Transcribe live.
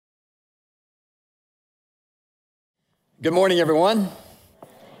Good morning, everyone.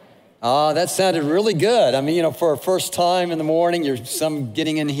 That sounded really good. I mean, for a first time in the morning, you're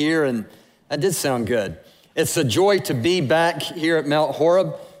getting in here, and that did sound good. It's a joy to be back here at Mount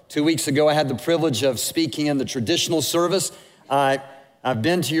Horeb. 2 weeks ago, I had the privilege of speaking in the traditional service. I've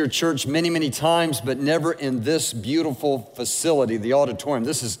been to your church many, many times, but never in this beautiful facility, the auditorium.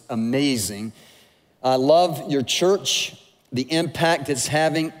 This is amazing. I love your church, the impact it's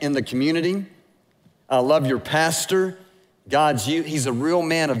having in the community. I love your pastor. He's a real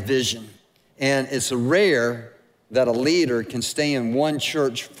man of vision. And it's rare that a leader can stay in one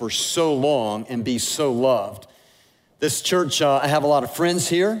church for so long and be so loved. This church, I have a lot of friends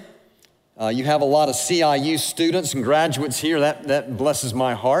here. You have a lot of CIU students and graduates here. That blesses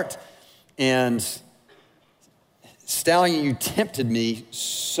my heart. And Stallion, you tempted me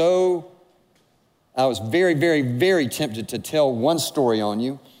so. I was very, very, very tempted to tell one story on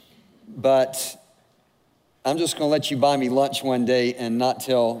you, but I'm just going to let you buy me lunch one day and not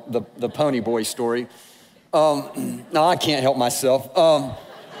tell the Pony Boy story. No, I can't help myself. I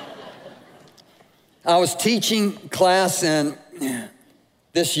was teaching class, and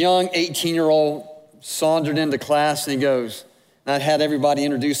this young 18-year-old sauntered into class, and he goes, and I'd had everybody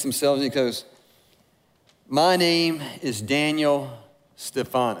introduce themselves, and he goes, "My name is Daniel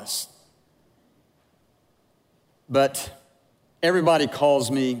Stephanus, but everybody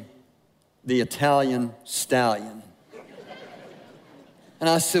calls me the Italian Stallion." And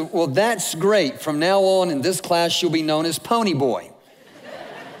I said, "Well, that's great. From now on in this class, you'll be known as Pony Boy."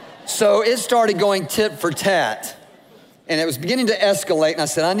 So it started going tit for tat. And it was beginning to escalate. And I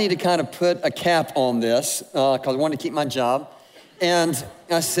said, I need to kind of put a cap on this because I wanted to keep my job. And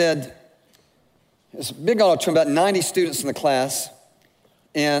I said, it's a big auditorium, about 90 students in the class.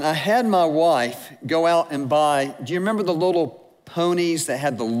 And I had my wife go out and buy, do you remember the little ponies that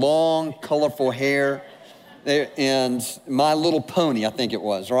had the long, colorful hair? And My Little Pony, I think it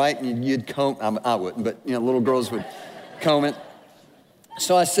was, right? And you'd comb, I wouldn't, but little girls would comb it.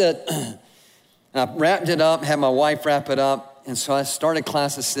 So I said, I wrapped it up, had my wife wrap it up. And so I started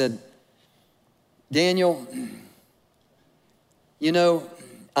class. I said, Daniel,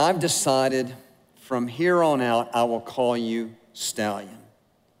 I've decided from here on out, I will call you Stallion.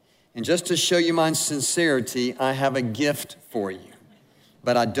 And just to show you my sincerity, I have a gift for you.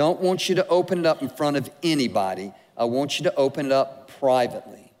 But I don't want you to open it up in front of anybody. I want you to open it up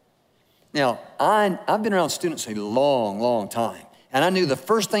privately. Now, I've been around students a long, long time. And I knew the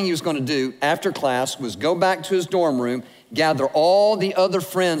first thing he was going to do after class was go back to his dorm room, gather all the other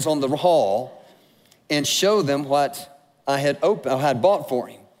friends on the hall, and show them what I had bought for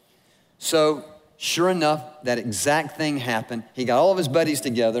him. So, sure enough, that exact thing happened. He got all of his buddies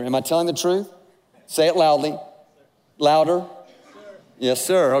together. Am I telling the truth? Say it loudly. Louder. Yes,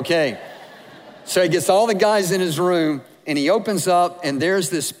 sir. Okay. So he gets all the guys in his room, and he opens up, and there's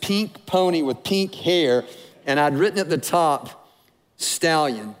this pink pony with pink hair, and I'd written at the top,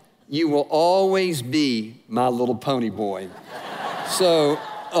 "Stallion, you will always be my little pony boy." So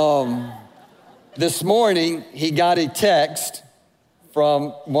this morning, he got a text from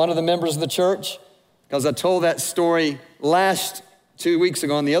one of the members of the church, because I told that story 2 weeks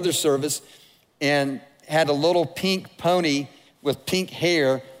ago in the other service, and had a little pink pony with pink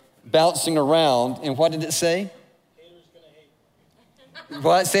hair bouncing around. And what did it say? Haters gonna hate.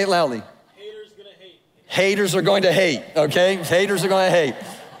 What? Say it loudly. Haters gonna hate. Haters are going to hate, okay? Haters are going to hate.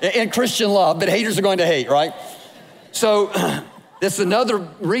 In Christian love, but haters are going to hate, right? So this is another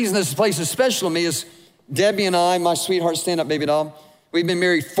reason this place is special to me is Debbie and I, my sweetheart, stand up, baby doll. We've been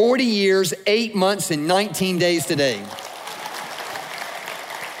married 40 years, 8 months, and 19 days today.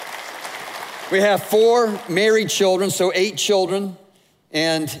 We have 4 married children, so 8 children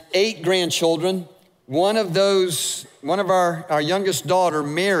and 8 grandchildren. One of our youngest daughter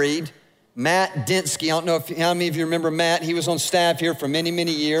married Matt Densky. I don't know how many of you remember Matt. He was on staff here for many,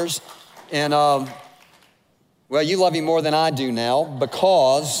 many years. And, well, you love him more than I do now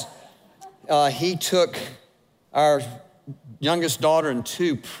because he took our youngest daughter and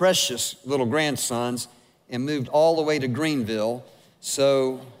 2 precious little grandsons and moved all the way to Greenville.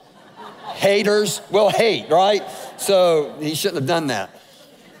 So haters will hate, right? So he shouldn't have done that.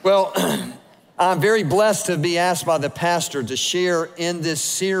 Well, I'm very blessed to be asked by the pastor to share in this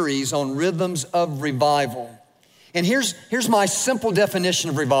series on rhythms of revival. And here's my simple definition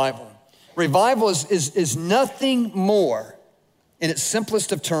of revival. Revival is nothing more, in its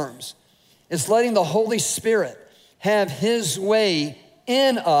simplest of terms. It's letting the Holy Spirit have his way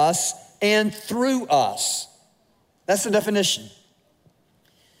in us and through us. That's the definition.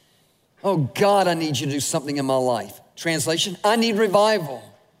 Oh God, I need you to do something in my life. Translation, I need revival.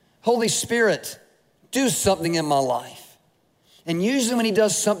 Holy Spirit, do something in my life. And usually when he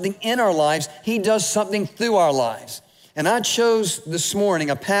does something in our lives, he does something through our lives. And I chose this morning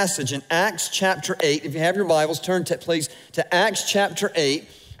a passage in Acts chapter 8. If you have your Bibles, turn please to Acts chapter 8.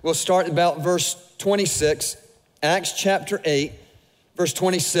 We'll start about verse 26. Acts chapter 8, verse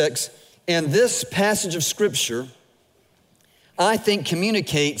 26. And this passage of Scripture, I think,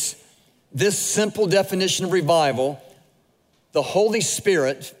 communicates this simple definition of revival: the Holy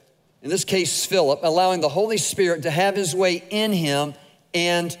Spirit, in this case Philip, allowing the Holy Spirit to have his way in him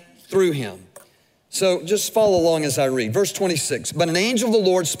and through him. So just follow along as I read. Verse 26, but an angel of the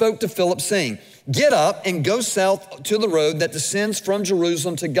Lord spoke to Philip saying, get up and go south to the road that descends from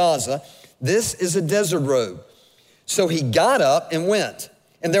Jerusalem to Gaza. This is a desert road. So he got up and went.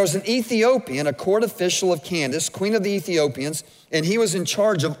 And there was an Ethiopian, a court official of Candace, queen of the Ethiopians, and he was in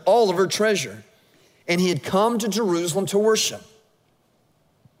charge of all of her treasure. And he had come to Jerusalem to worship.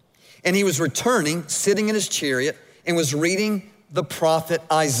 And he was returning, sitting in his chariot, and was reading the prophet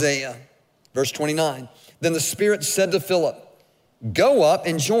Isaiah. Verse 29, then the Spirit said to Philip, go up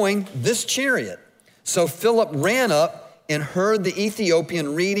and join this chariot. So Philip ran up and heard the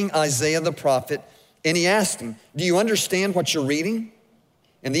Ethiopian reading Isaiah the prophet, and he asked him, do you understand what you're reading?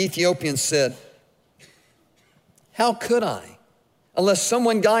 And the Ethiopian said, how could I, unless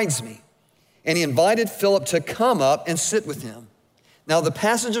someone guides me? And he invited Philip to come up and sit with him. Now the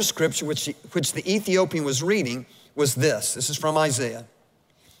passage of Scripture which the Ethiopian was reading was this. This is from Isaiah.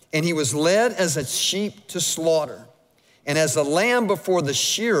 And he was led as a sheep to slaughter, and as a lamb before the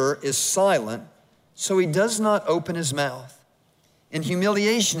shearer is silent, so he does not open his mouth. In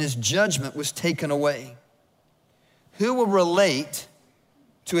humiliation his judgment was taken away. Who will relate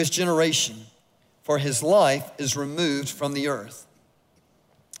to his generation? For his life is removed from the earth.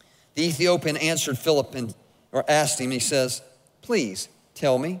 The Ethiopian answered Philip or asked him, he says, please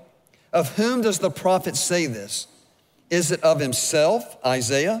tell me, of whom does the prophet say this? Is it of himself,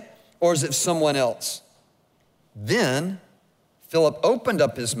 Isaiah, or is it someone else? Then Philip opened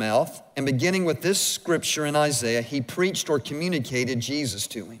up his mouth, and beginning with this scripture in Isaiah, he preached or communicated Jesus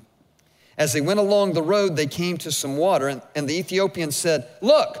to him. As they went along the road, they came to some water, and the Ethiopian said,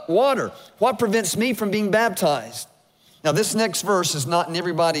 look, water, what prevents me from being baptized? Now this next verse is not in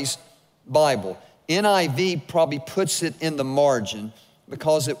everybody's Bible. NIV probably puts it in the margin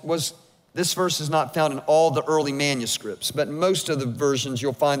because this verse is not found in all the early manuscripts, but in most of the versions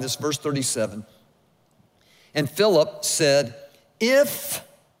you'll find this, verse 37. And Philip said, if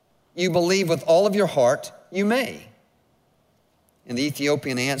you believe with all of your heart, you may. And the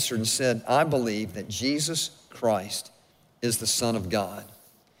Ethiopian answered and said, I believe that Jesus Christ is the Son of God.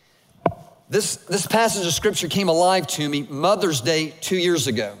 This passage of Scripture came alive to me Mother's Day 2 years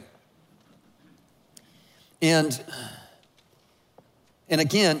ago. And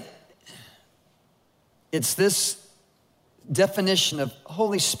again, it's this definition of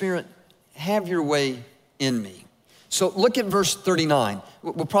Holy Spirit, have your way in me. So look at verse 39.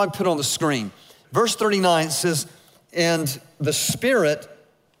 We'll probably put it on the screen. Verse 39 says, and the Spirit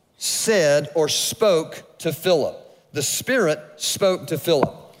said or spoke to Philip. The Spirit spoke to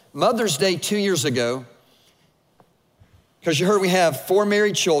Philip. Mother's Day 2 years ago, because you heard we have 4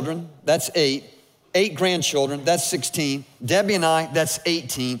 married children, that's 8. 8 grandchildren, that's 16. Debbie and I, that's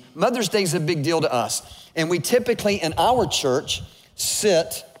 18. Mother's Day is a big deal to us. And we typically, in our church,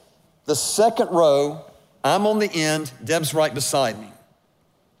 sit the second row. I'm on the end, Deb's right beside me.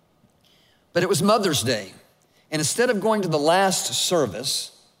 But it was Mother's Day. And instead of going to the last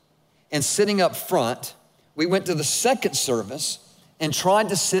service and sitting up front, we went to the second service and tried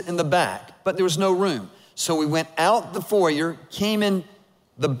to sit in the back, but there was no room. So we went out the foyer, came in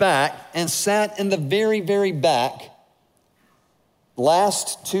the back, and sat in the very, very back.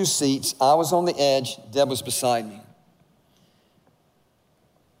 Last 2 seats, I was on the edge, Deb was beside me.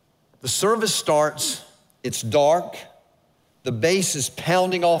 The service starts, it's dark, the bass is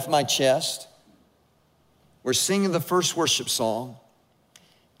pounding off my chest. We're singing the first worship song,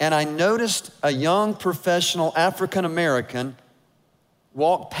 and I noticed a young professional African American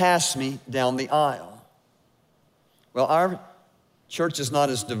walk past me down the aisle. Well, our church is not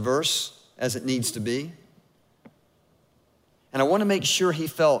as diverse as it needs to be. And I want to make sure he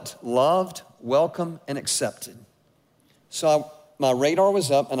felt loved, welcome, and accepted. So my radar was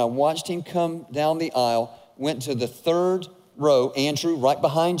up, and I watched him come down the aisle, went to the third row, Andrew, right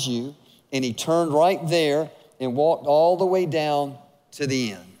behind you, and he turned right there and walked all the way down to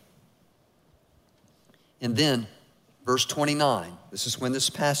the end. And then, verse 29, this is when this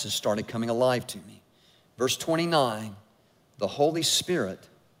passage started coming alive to me. Verse 29, the Holy Spirit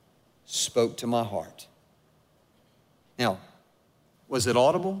spoke to my heart. Now, was it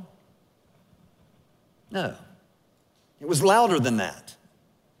audible? No. It was louder than that.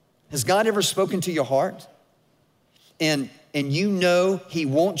 Has God ever spoken to your heart? And you know he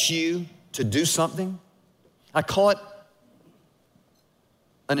wants you to do something? I call it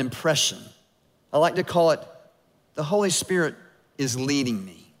an impression. I like to call it the Holy Spirit is leading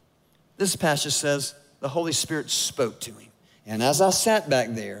me. This passage says the Holy Spirit spoke to him. And as I sat back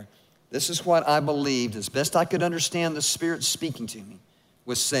there, this is what I believed, as best I could understand the Spirit speaking to me,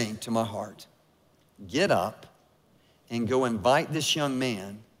 was saying to my heart, get up and go invite this young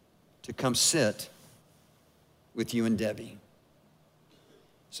man to come sit with you and Debbie.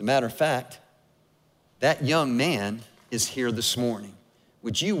 As a matter of fact, that young man is here this morning.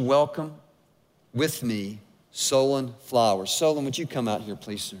 Would you welcome with me Solon Flowers? Solon, would you come out here,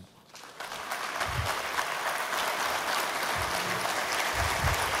 please, sir?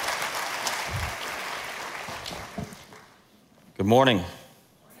 Good morning.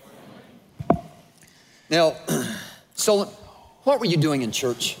 Now, Solon, what were you doing in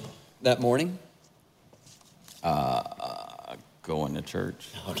church that morning? Going to church.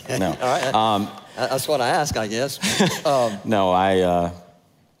 Okay. No. All right. That's what I ask, I guess. No, I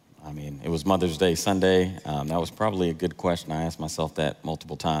mean, it was Mother's Day Sunday. That was probably a good question. I asked myself that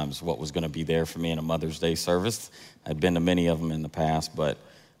multiple times, what was going to be there for me in a Mother's Day service. I'd been to many of them in the past, but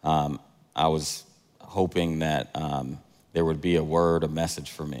I was hoping that there would be a word, a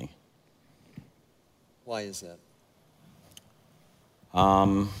message for me. Why is that?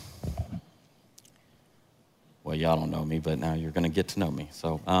 Well, y'all don't know me, but now you're going to get to know me.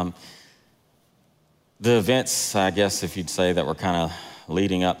 So the events, I guess, if you'd say, that were kind of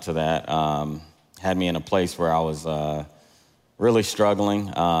leading up to that had me in a place where I was really struggling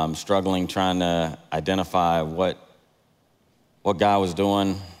trying to identify what God was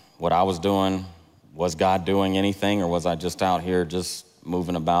doing, what I was doing. Was God doing anything, or was I just out here just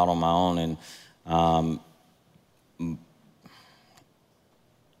moving about on my own? And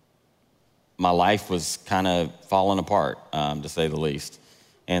my life was kind of falling apart, to say the least.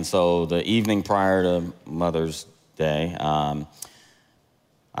 And so the evening prior to Mother's Day,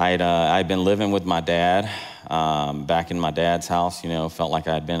 I'd been living with my dad, back in my dad's house. You know, felt like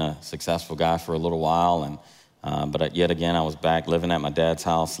I'd been a successful guy for a little while, and but yet again, I was back living at my dad's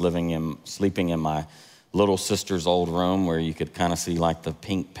house, sleeping in my little sister's old room, where you could kind of see like the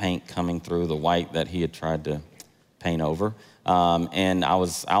pink paint coming through the white that he had tried to paint over. And I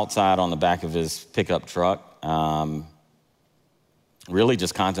was outside on the back of his pickup truck, really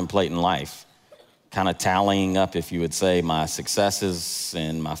just contemplating life, kind of tallying up, if you would say, my successes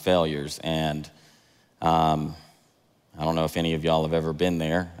and my failures. And I don't know if any of y'all have ever been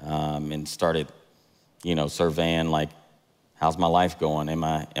there and started, surveying, like, how's my life going? Am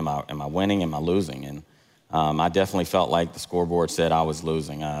I winning? Am I losing? And I definitely felt like the scoreboard said I was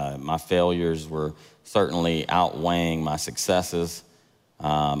losing. My failures were certainly outweighing my successes.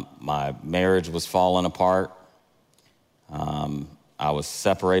 My marriage was falling apart. I was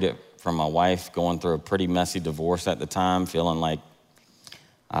separated from my wife, going through a pretty messy divorce at the time, feeling like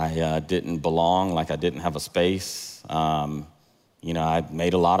I didn't belong, like I didn't have a space. I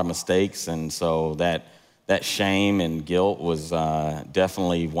made a lot of mistakes, and so that shame and guilt was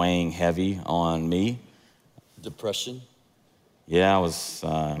definitely weighing heavy on me. Depression? Yeah, I was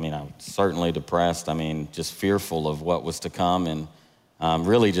certainly depressed. Just fearful of what was to come, and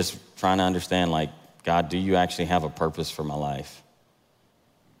really just trying to understand, like, God, do you actually have a purpose for my life?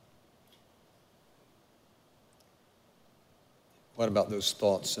 What about those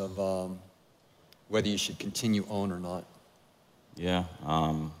thoughts of whether you should continue on or not? Yeah,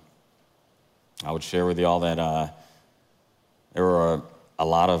 I would share with you all that there were a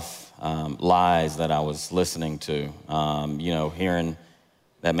lot of lies that I was listening to, hearing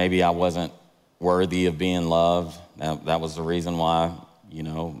that maybe I wasn't worthy of being loved. That was the reason why,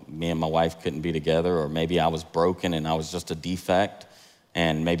 me and my wife couldn't be together, or maybe I was broken and I was just a defect,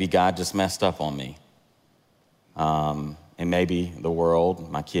 and maybe God just messed up on me. And maybe the world,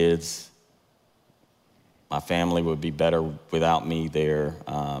 my kids, my family would be better without me there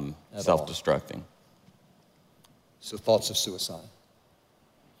self-destructing. So thoughts of suicide.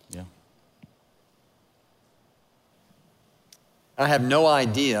 Yeah. I have no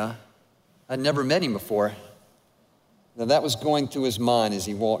idea. I'd never met him before. Now that was going through his mind as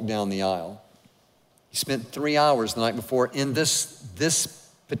he walked down the aisle. He spent 3 hours the night before in this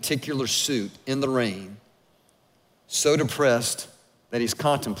particular suit in the rain, so depressed that he's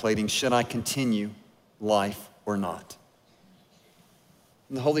contemplating, should I continue life or not?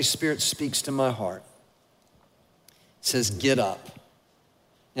 And the Holy Spirit speaks to my heart. It says, get up.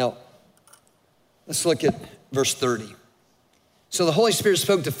 Now, let's look at verse 30. So the Holy Spirit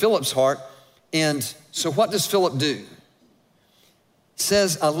spoke to Philip's heart, and so what does Philip do?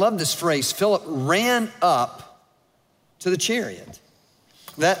 says, I love this phrase, Philip ran up to the chariot.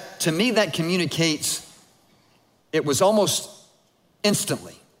 That, to me, that communicates, it was almost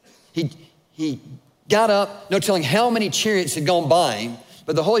instantly. He got up, no telling how many chariots had gone by him,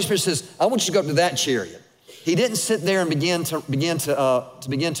 but the Holy Spirit says, I want you to go up to that chariot. He didn't sit there and begin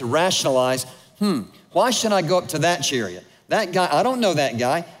to rationalize, why should I go up to that chariot? That guy, I don't know that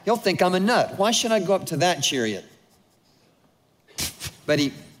guy. He'll think I'm a nut. Why should I go up to that chariot? But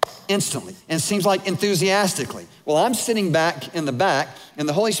he instantly, and it seems like enthusiastically. Well, I'm sitting back in the back, and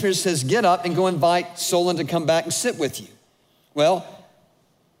the Holy Spirit says, get up and go invite Solon to come back and sit with you. Well,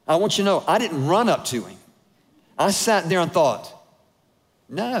 I want you to know, I didn't run up to him. I sat there and thought,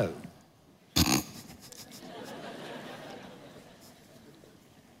 no.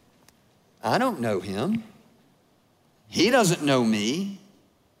 I don't know him. He doesn't know me.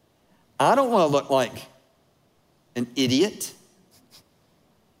 I don't want to look like an idiot.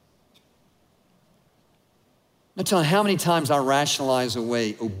 I'm telling you how many times I rationalize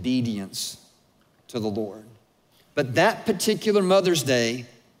away obedience to the Lord. But that particular Mother's Day,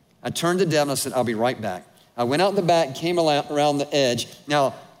 I turned to Deb and I said, I'll be right back. I went out in the back, came around the edge.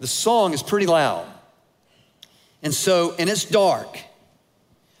 Now, the song is pretty loud. And it's dark.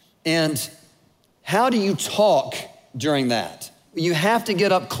 And how do you talk during that? You have to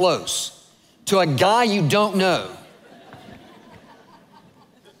get up close to a guy you don't know.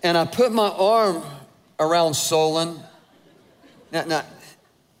 And I put my arm around Solon. Now,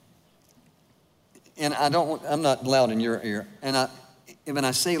 and I'm not loud in your ear. And when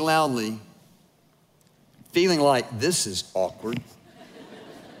I say loudly, feeling like this is awkward.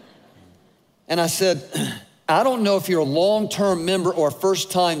 And I said, I don't know if you're a long-term member or a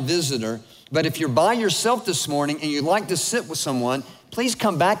first-time visitor, but if you're by yourself this morning and you'd like to sit with someone, please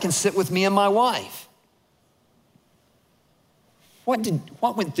come back and sit with me and my wife.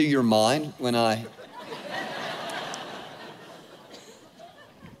 What went through your mind when I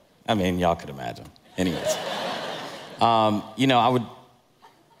mean, y'all could imagine. Anyways, I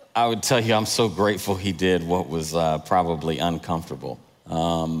would tell you I'm so grateful he did what was probably uncomfortable,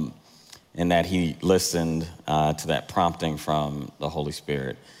 and that he listened to that prompting from the Holy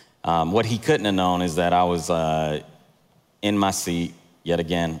Spirit. What he couldn't have known is that I was in my seat, yet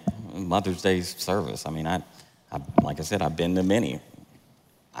again, Mother's Day service. I mean, like I said, I've been to many.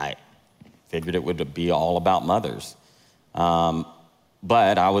 I figured it would be all about mothers.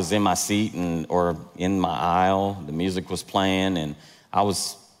 But I was in my seat or in my aisle, the music was playing, and I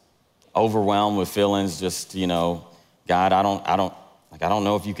was overwhelmed with feelings, just, God, I don't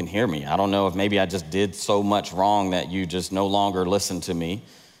know if you can hear me. I don't know if maybe I just did so much wrong that you just no longer listen to me.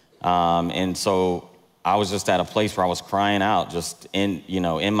 And so I was just at a place where I was crying out, just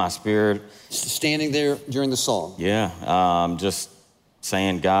in my spirit. Standing there during the song. Yeah, just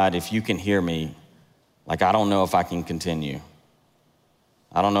saying, God, if you can hear me, I don't know if I can continue.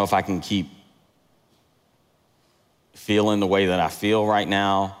 I don't know if I can keep feeling the way that I feel right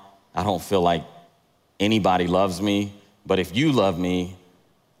now. I don't feel like anybody loves me, but if you love me,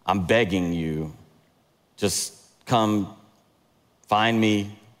 I'm begging you, just come find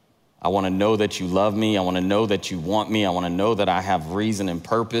me. I want to know that you love me. I want to know that you want me. I want to know that I have reason and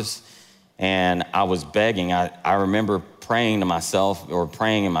purpose. And I was begging. I remember praying to myself or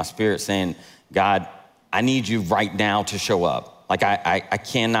praying in my spirit saying, God, I need you right now to show up. I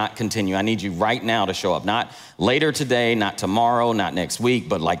cannot continue. I need you right now to show up. Not later today, not tomorrow, not next week,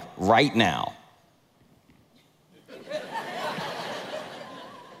 but right now.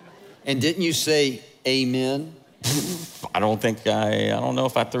 And didn't you say amen? I don't know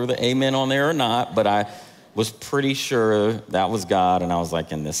if I threw the amen on there or not, but I was pretty sure that was God, and I was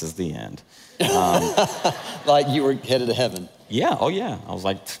like, and this is the end. Like you were headed to heaven. Yeah, oh yeah. I was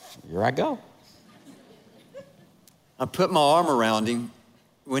like, here I go. I put my arm around him.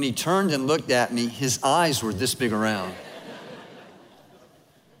 When he turned and looked at me, his eyes were this big around.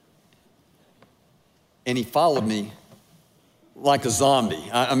 And he followed me like a zombie.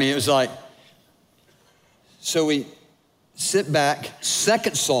 I mean, it was like, so we sit back,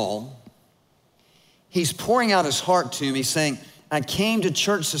 second psalm. He's pouring out his heart to me saying, I came to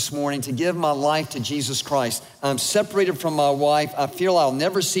church this morning to give my life to Jesus Christ. I'm separated from my wife. I feel I'll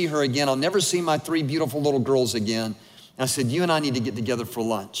never see her again. I'll never see my 3 beautiful little girls again. And I said, you and I need to get together for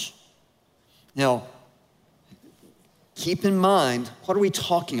lunch. Now, keep in mind, what are we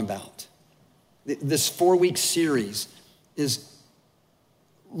talking about? This 4-week series is,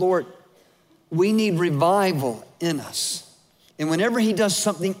 Lord, we need revival in us. And whenever he does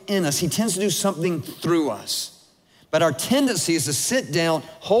something in us, he tends to do something through us. But our tendency is to sit down,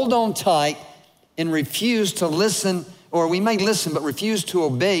 hold on tight, and refuse to listen Or we may listen but refuse to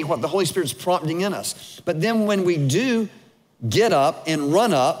obey what the Holy Spirit's prompting in us. But then when we do get up and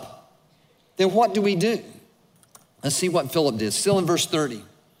run up, then what do we do? Let's see what Philip did. Still in verse 30.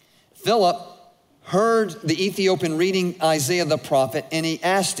 Philip heard the Ethiopian reading Isaiah the prophet, and he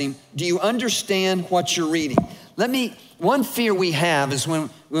asked him, do you understand what you're reading? One fear we have is when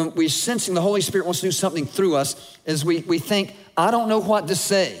we're sensing the Holy Spirit wants to do something through us, is we think, I don't know what to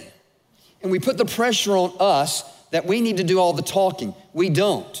say. And we put the pressure on us that we need to do all the talking. We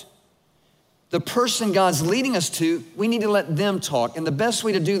don't. The person God's leading us to, we need to let them talk. And the best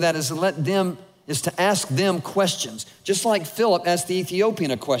way to do that is to ask them questions. Just like Philip asked the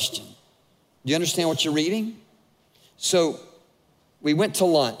Ethiopian a question. Do you understand what you're reading? So we went to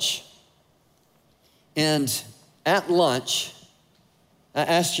lunch. And at lunch, I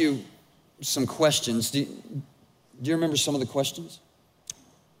asked you some questions. Do you remember some of the questions?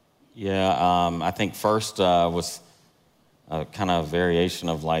 Yeah, I think first was a kind of variation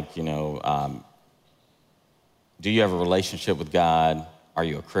of like, do you have a relationship with God? Are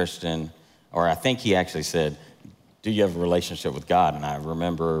you a Christian? Or I think he actually said, do you have a relationship with God? And I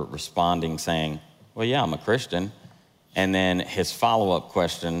remember responding saying, well, yeah, I'm a Christian. And then his follow-up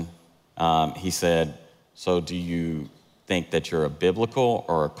question, he said, so do you think that you're a biblical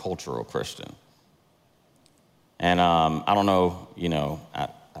or a cultural Christian? And I don't know, I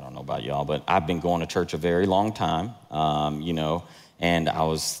don't know about y'all, but I've been going to church a very long time, and I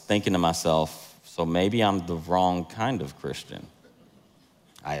was thinking to myself, so maybe I'm the wrong kind of Christian.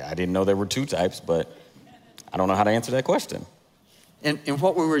 I didn't know there were two types, but I don't know how to answer that question. And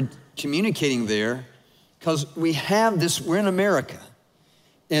what we were communicating there, because we have this, we're in America,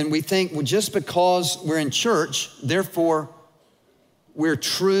 and we think, well, just because we're in church, therefore we're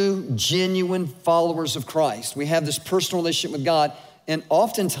true, genuine followers of Christ. We have this personal relationship with God. And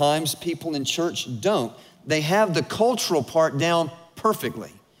oftentimes, people in church don't. They have the cultural part down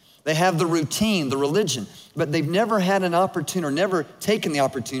perfectly. They have the routine, the religion, but they've never had an opportunity or never taken the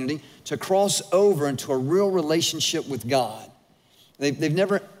opportunity to cross over into a real relationship with God. They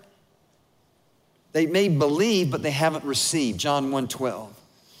may believe, but they haven't received, John 1:12.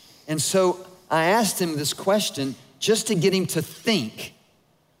 And so I asked him this question just to get him to think,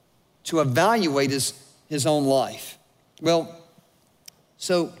 to evaluate his own life. Well,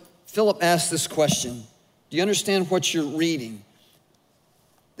 so Philip asked this question, do you understand what you're reading?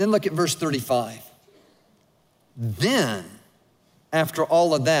 Then look at verse 35. Then, after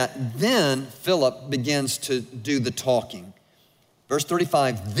all of that, then Philip begins to do the talking. Verse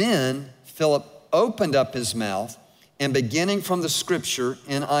 35, then Philip opened up his mouth, and beginning from the scripture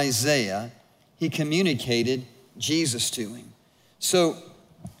in Isaiah, he communicated Jesus to him. So,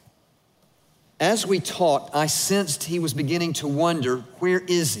 as we talked, I sensed he was beginning to wonder, where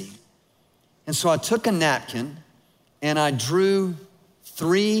is he? And so I took a napkin and I drew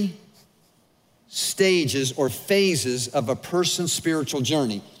 3 stages or phases of a person's spiritual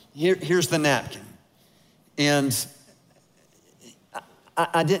journey. Here's the napkin. And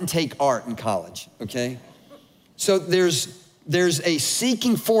I didn't take art in college, okay? So there's a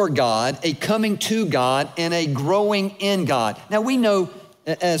seeking for God, a coming to God, and a growing in God. Now we know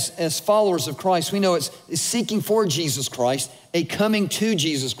as followers of Christ, we know it's seeking for Jesus Christ, a coming to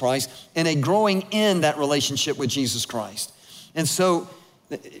Jesus Christ, and a growing in that relationship with Jesus Christ. And so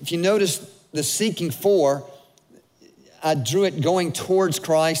if you notice the seeking for, I drew it going towards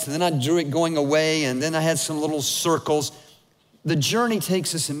Christ, and then I drew it going away, and then I had some little circles. The journey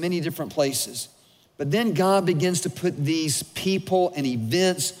takes us in many different places. But then God begins to put these people and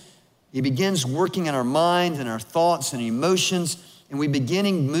events, he begins working in our minds and our thoughts and emotions, and we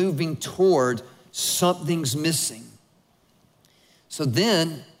beginning moving toward something's missing. So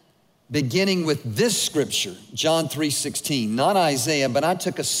then, beginning with this scripture, John 3:16, not Isaiah, but I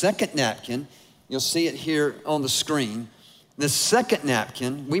took a second napkin. You'll see it here on the screen. The second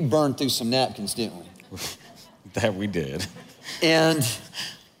napkin, we burned through some napkins, didn't we? That we did. And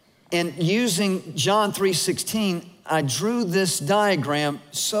using John 3:16, I drew this diagram.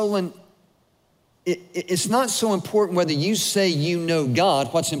 Solon, it's not so important whether you say you know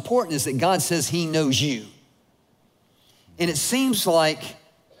God. What's important is that God says he knows you. And it seems like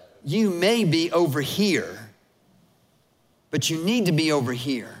you may be over here, but you need to be over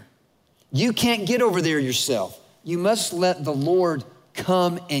here. You can't get over there yourself. You must let the Lord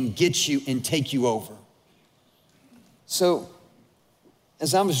come and get you and take you over. So,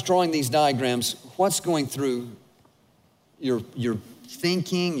 as I was drawing these diagrams, what's going through your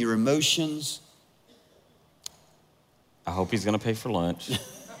thinking, your emotions? I hope he's gonna pay for lunch.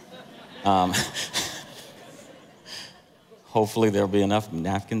 hopefully there'll be enough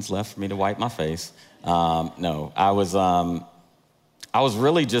napkins left for me to wipe my face. No, I was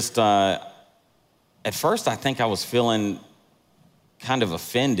really just, at first I think I was feeling kind of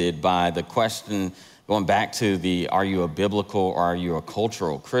offended by the question, going back to the, are you a biblical or are you a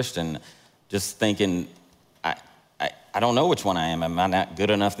cultural Christian? Just thinking, I don't know which one I am. Am I not good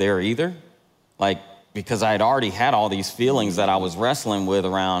enough there either? Like, because I had already had all these feelings that I was wrestling with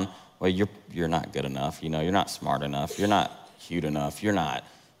around, well, you're not good enough. You know, you're not smart enough. You're not cute enough. You're not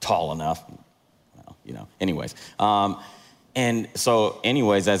tall enough. Well, you know, anyways. And so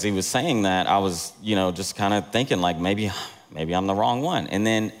anyways, as he was saying that, I was, you know, just kind of thinking like, maybe I'm the wrong one. And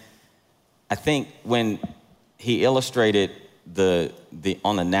then I think when he illustrated the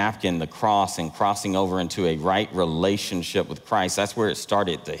on the napkin, the cross and crossing over into a right relationship with Christ, that's where it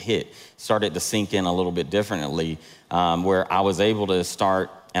started to sink in a little bit differently, where I was able to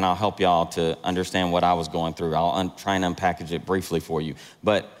start, and I'll help y'all to understand what I was going through. I'll try and unpackage it briefly for you.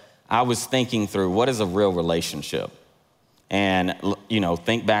 But I was thinking through, what is a real relationship? And, you know,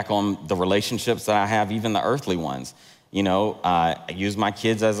 think back on the relationships that I have, even the earthly ones. You know, I use my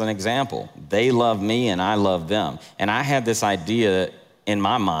kids as an example. They love me and I love them. And I had this idea in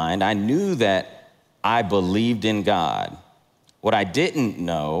my mind. I knew that I believed in God. What I didn't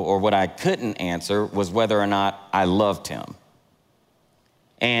know, or what I couldn't answer, was whether or not I loved him.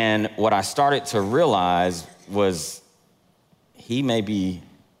 And what I started to realize was he may be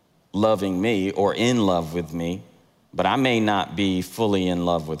loving me or in love with me, but I may not be fully in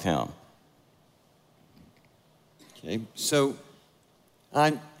love with him. Okay, so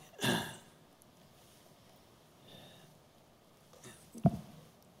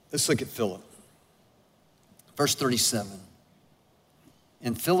let's look at Philip. Verse 37.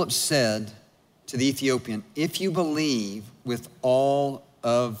 And Philip said to the Ethiopian, if you believe with all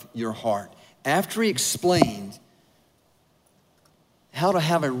of your heart. After he explained how to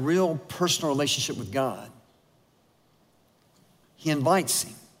have a real personal relationship with God, he invites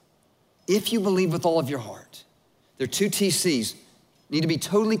him. If you believe with all of your heart. There are two TCs. Need to be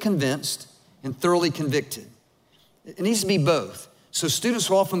totally convinced and thoroughly convicted. It needs to be both. So students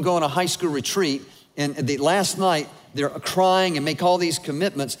will often go on a high school retreat, and the last night they're crying and make all these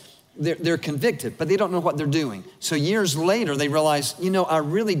commitments. They're convicted, but they don't know what they're doing. So years later, they realize, you know, I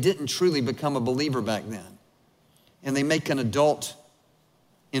really didn't truly become a believer back then. And they make an adult,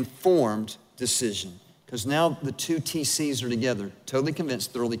 informed decision, because now the two TCs are together, totally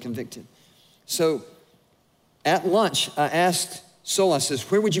convinced, thoroughly convicted. So at lunch, I asked Sol, I says,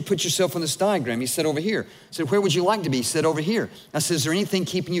 where would you put yourself on this diagram? He said, over here. I said, where would you like to be? He said, over here. I said, is there anything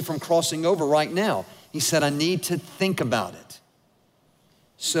keeping you from crossing over right now? He said, I need to think about it.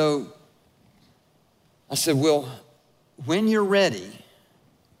 So I said, well, when you're ready,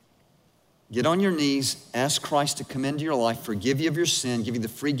 get on your knees, ask Christ to come into your life, forgive you of your sin, give you the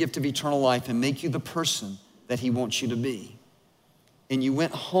free gift of eternal life, and make you the person that he wants you to be. And you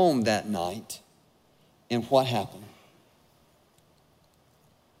went home that night, and what happened?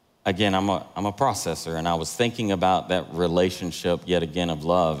 Again, I'm a processor, and I was thinking about that relationship yet again of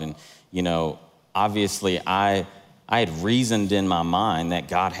love. And, you know, obviously I had reasoned in my mind that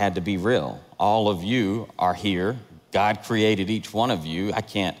God had to be real. All of you are here. God created each one of you. I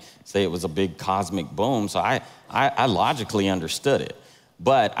can't say it was a big cosmic boom, so I logically understood it.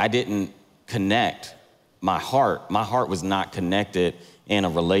 But I didn't connect my heart. My heart was not connected in a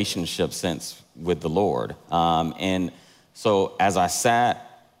relationship sense with the Lord. And so as I sat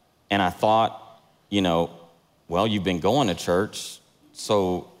and I thought, you know, well, you've been going to church,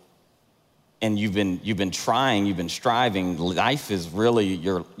 so, and you've been trying, you've been striving. Life is really,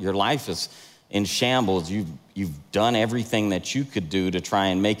 your life is in shambles. You've done everything that you could do to try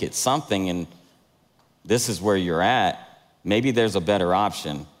and make it something, and this is where you're at. Maybe there's a better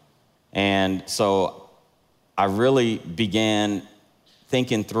option. And so I really began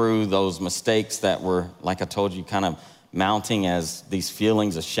thinking through those mistakes that were, like I told you, kind of mounting as these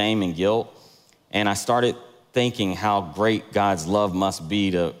feelings of shame and guilt. And I started thinking how great God's love must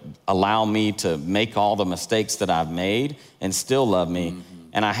be to allow me to make all the mistakes that I've made and still love me. Mm-hmm.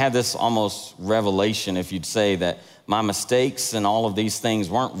 And I had this almost revelation, if you'd say, that my mistakes and all of these things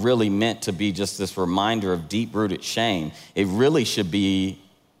weren't really meant to be just this reminder of deep-rooted shame. It really should be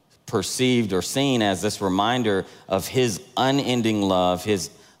perceived or seen as this reminder of his unending love, his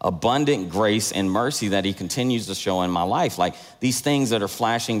abundant grace and mercy that he continues to show in my life. Like, these things that are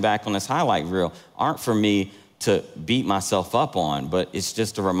flashing back on this highlight reel aren't for me to beat myself up on, but it's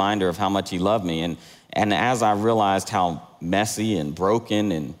just a reminder of how much he loved me. And as I realized how messy and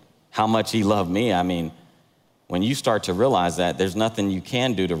broken and how much he loved me, I mean, when you start to realize that, there's nothing you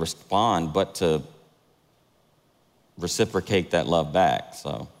can do to respond but to reciprocate that love back.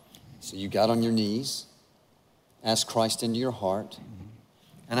 So you got on your knees, asked Christ into your heart.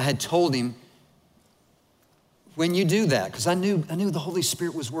 And I had told him, when you do that, because I knew the Holy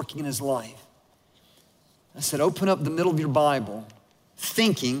Spirit was working in his life. I said, open up the middle of your Bible,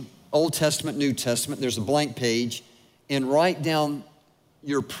 thinking Old Testament, New Testament, there's a blank page, and write down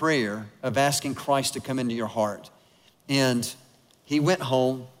your prayer of asking Christ to come into your heart. And he went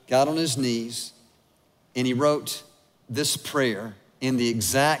home, got on his knees, and he wrote this prayer in the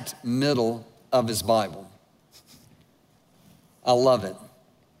exact middle of his Bible. I love it.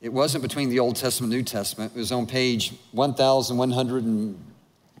 It wasn't between the Old Testament and New Testament. It was on page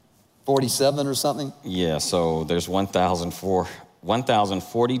 1,147 or something. Yeah, so there's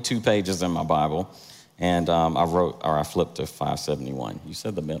 1,042 pages in my Bible, and I flipped to 571. You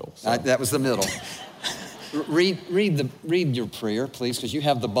said the middle. So. That was the middle. read your prayer, please, because you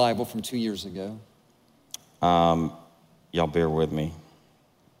have the Bible from 2 years ago. Y'all bear with me.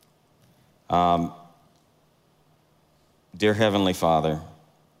 Dear Heavenly Father,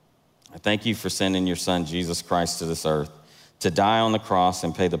 I thank you for sending your Son, Jesus Christ, to this earth to die on the cross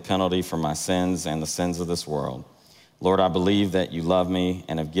and pay the penalty for my sins and the sins of this world. Lord, I believe that you love me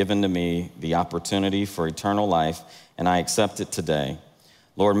and have given to me the opportunity for eternal life, and I accept it today.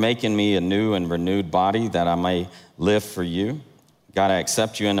 Lord, make in me a new and renewed body that I may live for you. God, I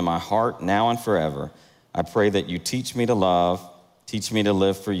accept you into my heart now and forever. I pray that you teach me to love, teach me to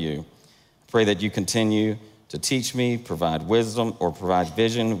live for you. I pray that you continue to teach me, provide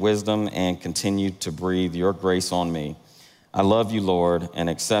vision, wisdom, and continue to breathe your grace on me. I love you, Lord, and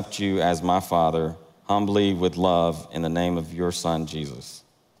accept you as my Father, humbly with love, in the name of your Son, Jesus.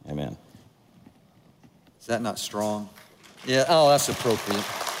 Amen. Is that not strong? Yeah, oh, that's appropriate.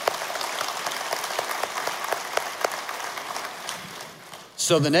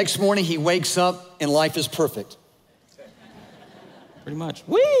 So the next morning he wakes up and life is perfect. Pretty much.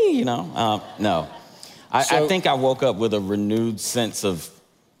 Whee, no. I think I woke up with a renewed sense of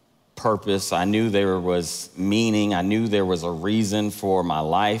purpose. I knew there was meaning. I knew there was a reason for my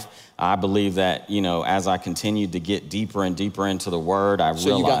life. I believe that, as I continued to get deeper and deeper into the Word, I realized that.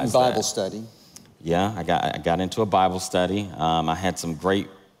 So you got in Bible study? Yeah, I got into a Bible study. I had some great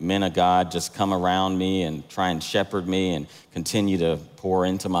men of God just come around me and try and shepherd me and continue to pour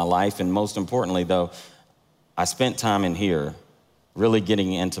into my life. And most importantly, though, I spent time in here really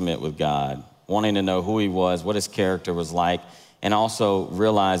getting intimate with God, wanting to know who he was, what his character was like, and also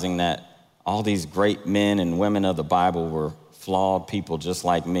realizing that all these great men and women of the Bible were flawed people just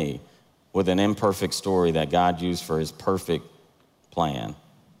like me, with an imperfect story that God used for his perfect plan.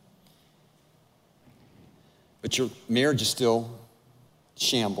 But your marriage is still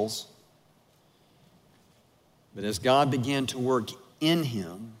shambles. But as God began to work in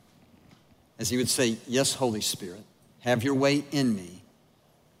him, as he would say, yes, Holy Spirit, have your way in me,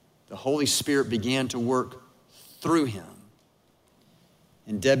 the Holy Spirit began to work through him.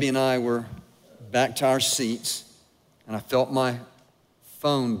 And Debbie and I were back to our seats, and I felt my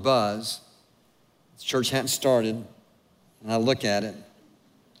phone buzz. The church hadn't started, and I look at it.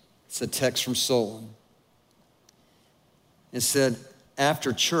 It's a text from Solon. It said,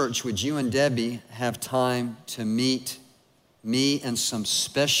 after church, would you and Debbie have time to meet me and some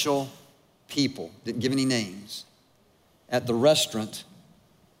special people, didn't give any names, at the restaurant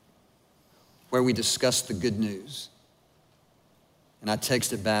where we discussed the good news? And I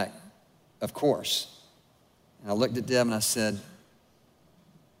texted back, of course. And I looked at Deb and I said,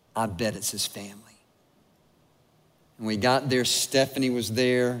 I bet it's his family. And we got there, Stephanie was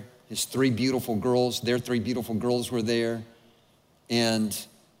there, his three beautiful girls, their three beautiful girls were there. And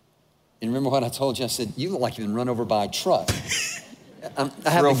remember what I told you? I said, you look like you've been run over by a truck.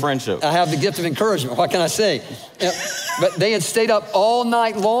 Real friendship. I have the gift of encouragement. What can I say? But they had stayed up all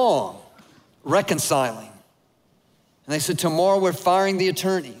night long reconciling. And they said, tomorrow we're firing the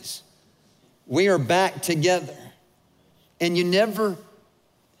attorneys. We are back together. And you never,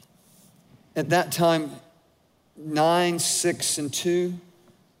 at that time, 9, 6, and 2.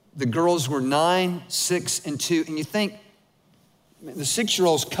 The girls were 9, 6, and 2. And you think, the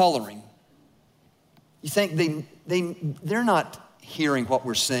 6-year-old's coloring. You think they're not hearing what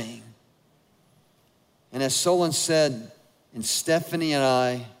we're saying. And as Solon said, and Stephanie and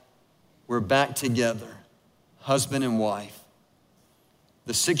I were back together, husband and wife.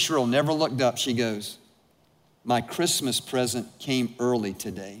 The 6-year-old never looked up. She goes, my Christmas present came early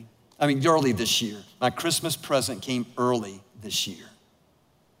today. Early this year. My Christmas present came early this year.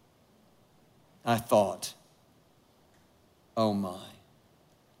 I thought, oh my,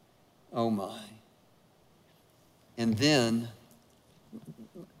 oh my. And then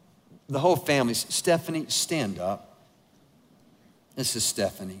the whole family, Stephanie, stand up. This is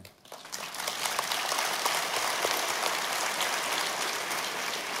Stephanie.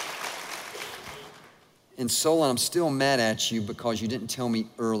 And Solon, I'm still mad at you because you didn't tell me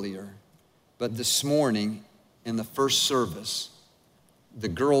earlier. But this morning in the first service, the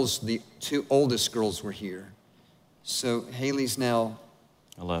girls, the two oldest girls were here. So Haley's now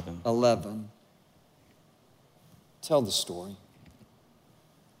 11. Tell the story.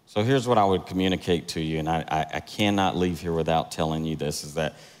 So here's what I would communicate to you, and I cannot leave here without telling you this, is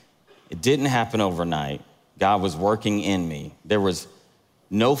that it didn't happen overnight. God was working in me. There was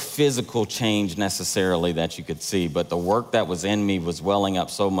no physical change necessarily that you could see, but the work that was in me was welling up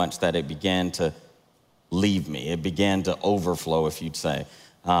so much that it began to leave me. It began to overflow, if you'd say.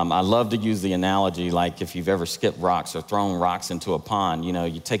 I love to use the analogy like if you've ever skipped rocks or thrown rocks into a pond, you know,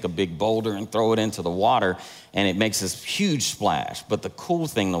 you take a big boulder and throw it into the water and it makes this huge splash. But the cool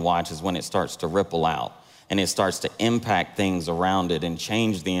thing to watch is when it starts to ripple out and it starts to impact things around it and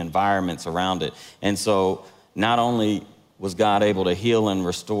change the environments around it. And so not only was God able to heal and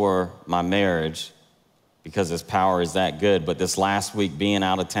restore my marriage because his power is that good, but this last week being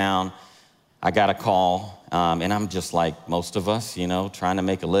out of town, I got a call, and I'm just like most of us, you know, trying to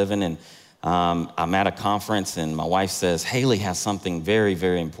make a living. And I'm at a conference, and my wife says, Haley has something very,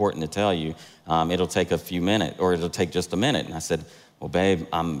 very important to tell you. It'll take a few minutes, or it'll take just a minute. And I said, well, babe,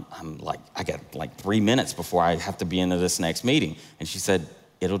 I got like 3 minutes before I have to be into this next meeting. And she said,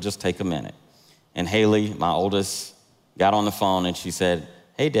 it'll just take a minute. And Haley, my oldest, got on the phone, and she said,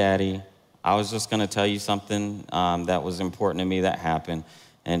 hey, Daddy, I was just going to tell you something that was important to me that happened.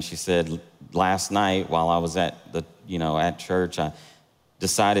 And she said, last night while I was at church, I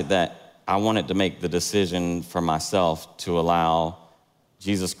decided that I wanted to make the decision for myself to allow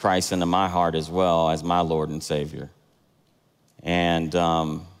Jesus Christ into my heart as well as my Lord and Savior. And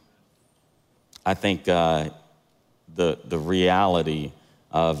I think the reality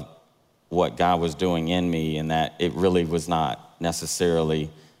of what God was doing in me, and that it really was not necessarily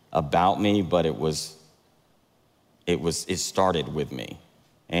about me, but it started with me.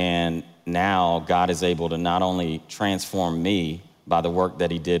 And now God is able to not only transform me by the work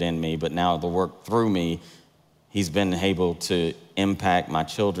that he did in me, but now the work through me, he's been able to impact my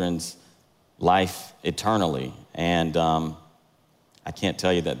children's life eternally. And I can't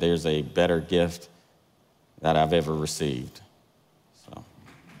tell you that there's a better gift that I've ever received. So.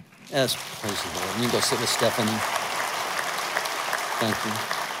 Yes, praise the Lord. You can go sit with Stephanie. Thank you.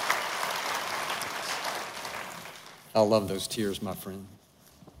 I love those tears, my friend.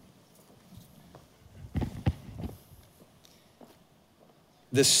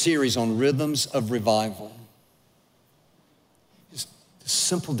 This series on rhythms of revival is a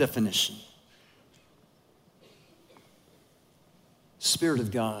simple definition. Spirit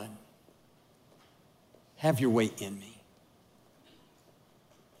of God, have your way in me.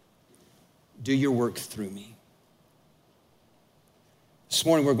 Do your work through me. This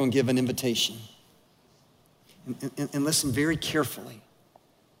morning we're going to give an invitation. And listen very carefully,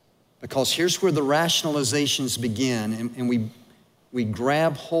 because here's where the rationalizations begin, and we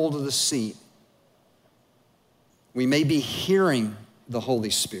grab hold of the seat. We may be hearing the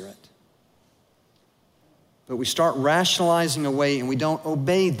Holy Spirit, but we start rationalizing away and we don't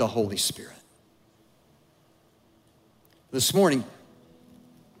obey the Holy Spirit. This morning,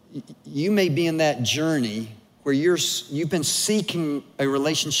 you may be in that journey where you've been seeking a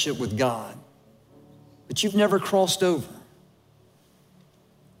relationship with God, but you've never crossed over.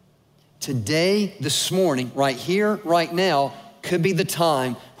 Today, this morning, right here, right now, could be the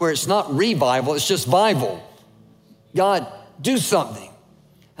time where it's not revival, it's just Bible. God, do something.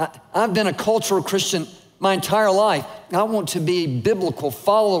 I've been a cultural Christian my entire life. I want to be a biblical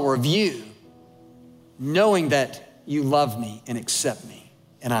follower of you, knowing that you love me and accept me,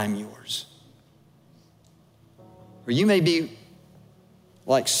 and I'm yours. Or you may be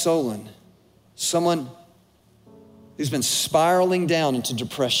like Solon, someone who's been spiraling down into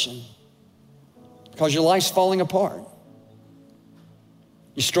depression because your life's falling apart.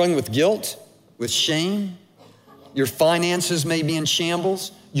 You're struggling with guilt, with shame. Your finances may be in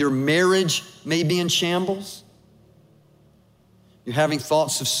shambles. Your marriage may be in shambles. You're having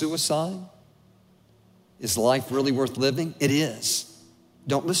thoughts of suicide. Is life really worth living? It is.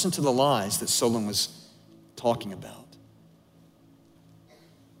 Don't listen to the lies that Solon was talking about.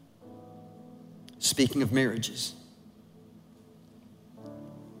 Speaking of marriages,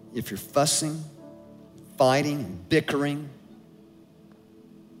 if you're fussing, fighting, and bickering,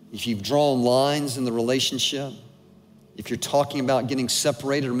 if you've drawn lines in the relationship, if you're talking about getting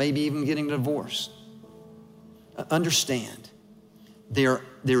separated or maybe even getting divorced, understand there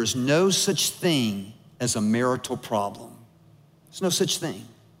is no such thing as a marital problem. There's no such thing.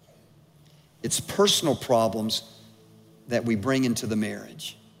 It's personal problems that we bring into the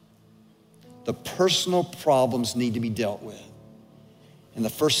marriage. The personal problems need to be dealt with. And the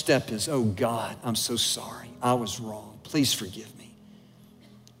first step is, oh God, I'm so sorry. I was wrong. Please forgive me.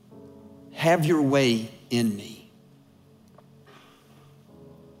 Have your way in me.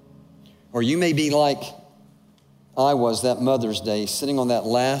 Or you may be like I was that Mother's Day, sitting on that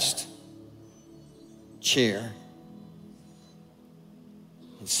last chair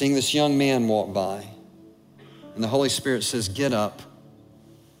and seeing this young man walk by. And the Holy Spirit says, get up,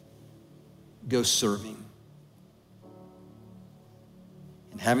 go serve him.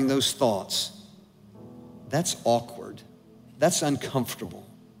 And having those thoughts, that's awkward. That's uncomfortable.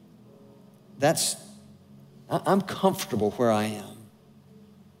 I'm comfortable where I am.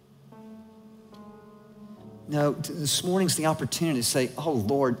 No, this morning's the opportunity to say, oh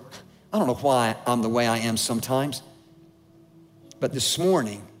Lord, I don't know why I'm the way I am sometimes, but this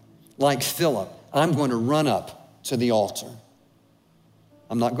morning, like Philip, I'm going to run up to the altar.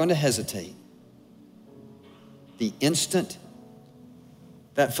 I'm not going to hesitate. The instant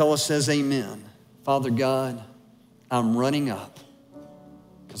that fellow says amen, Father God, I'm running up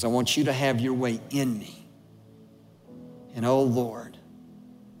because I want you to have your way in me. And oh Lord,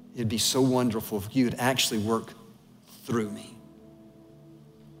 it'd be so wonderful if you would actually work through me.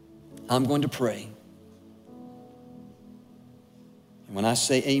 I'm going to pray. And when I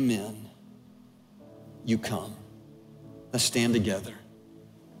say amen, you come. Let's stand together.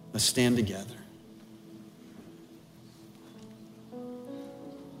 Let's stand together.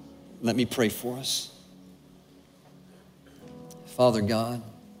 Let me pray for us. Father God,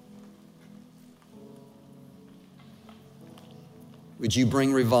 would you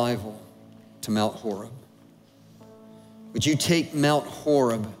bring revival to Mount Horeb? Would you take Mount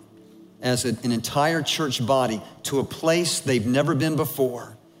Horeb as an entire church body to a place they've never been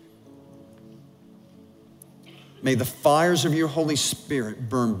before? May the fires of your Holy Spirit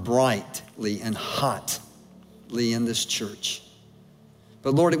burn brightly and hotly in this church.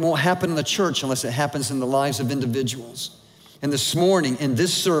 But Lord, it won't happen in the church unless it happens in the lives of individuals. And this morning, in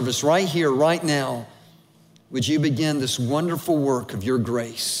this service, right here, right now, would you begin this wonderful work of your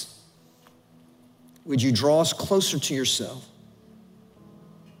grace? Would you draw us closer to yourself?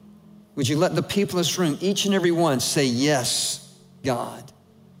 Would you let the people in this room, each and every one, say, yes, God,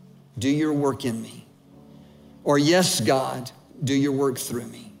 do your work in me. Or yes, God, do your work through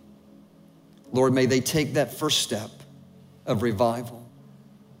me. Lord, may they take that first step of revival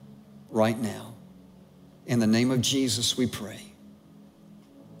right now. In the name of Jesus, we pray.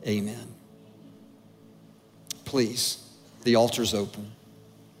 Amen. Please, the altar's open.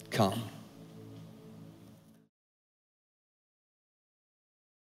 Come.